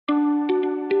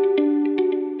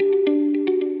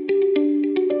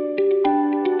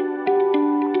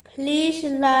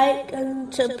like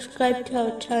and subscribe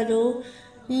to our channel.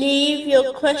 Leave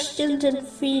your questions and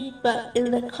feedback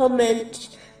in the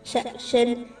comments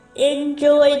section.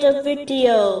 Enjoy the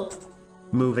video.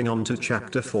 Moving on to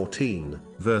chapter 14,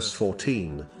 verse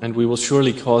 14. And we will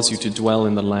surely cause you to dwell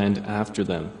in the land after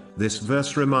them. This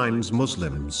verse reminds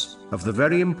Muslims of the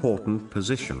very important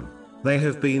position they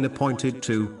have been appointed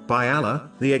to by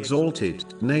Allah, the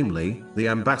Exalted, namely, the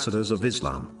ambassadors of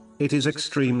Islam. It is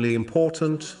extremely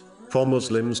important for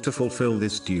Muslims to fulfill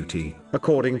this duty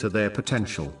according to their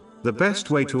potential. The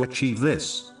best way to achieve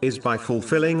this is by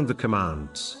fulfilling the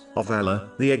commands of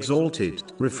Allah, the Exalted,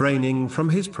 refraining from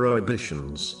His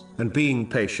prohibitions, and being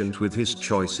patient with His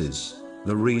choices.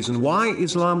 The reason why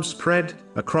Islam spread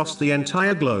across the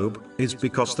entire globe is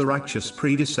because the righteous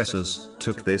predecessors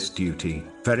took this duty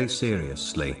very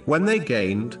seriously. When they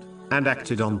gained and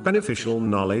acted on beneficial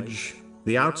knowledge,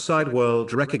 the outside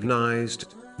world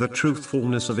recognized the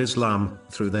truthfulness of Islam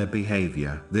through their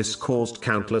behavior. This caused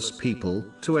countless people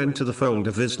to enter the fold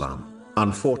of Islam.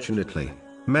 Unfortunately,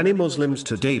 many Muslims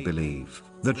today believe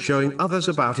that showing others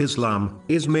about Islam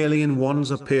is merely in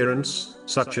one's appearance,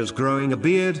 such as growing a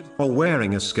beard or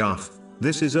wearing a scarf.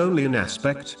 This is only an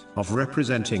aspect of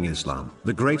representing Islam.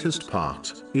 The greatest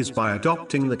part is by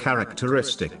adopting the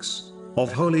characteristics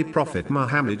of Holy Prophet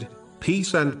Muhammad,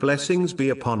 peace and blessings be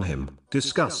upon him,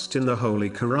 discussed in the Holy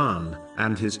Quran,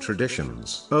 and his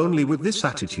traditions. Only with this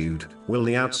attitude will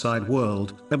the outside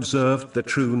world observe the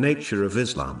true nature of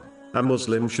Islam. A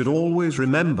Muslim should always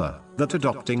remember that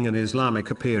adopting an Islamic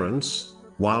appearance,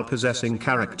 while possessing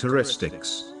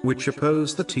characteristics which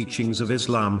oppose the teachings of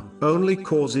Islam, only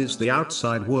causes the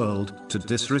outside world to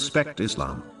disrespect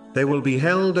Islam. They will be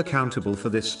held accountable for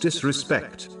this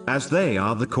disrespect, as they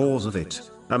are the cause of it.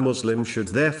 A Muslim should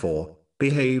therefore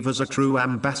behave as a true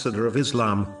ambassador of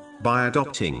Islam by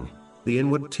adopting the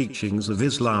inward teachings of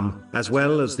Islam as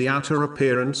well as the outer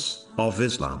appearance of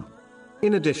Islam.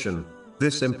 In addition,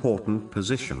 this important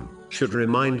position should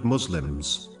remind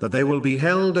Muslims that they will be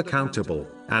held accountable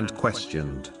and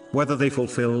questioned whether they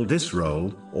fulfill this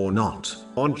role or not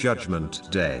on Judgment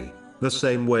Day, the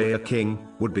same way a king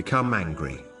would become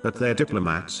angry at their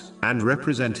diplomat and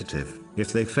representative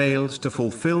if they failed to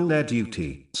fulfill their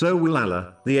duty. So will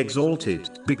Allah, the Exalted,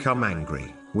 become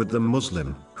angry with the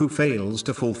Muslim who fails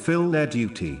to fulfill their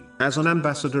duty as an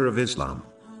ambassador of Islam.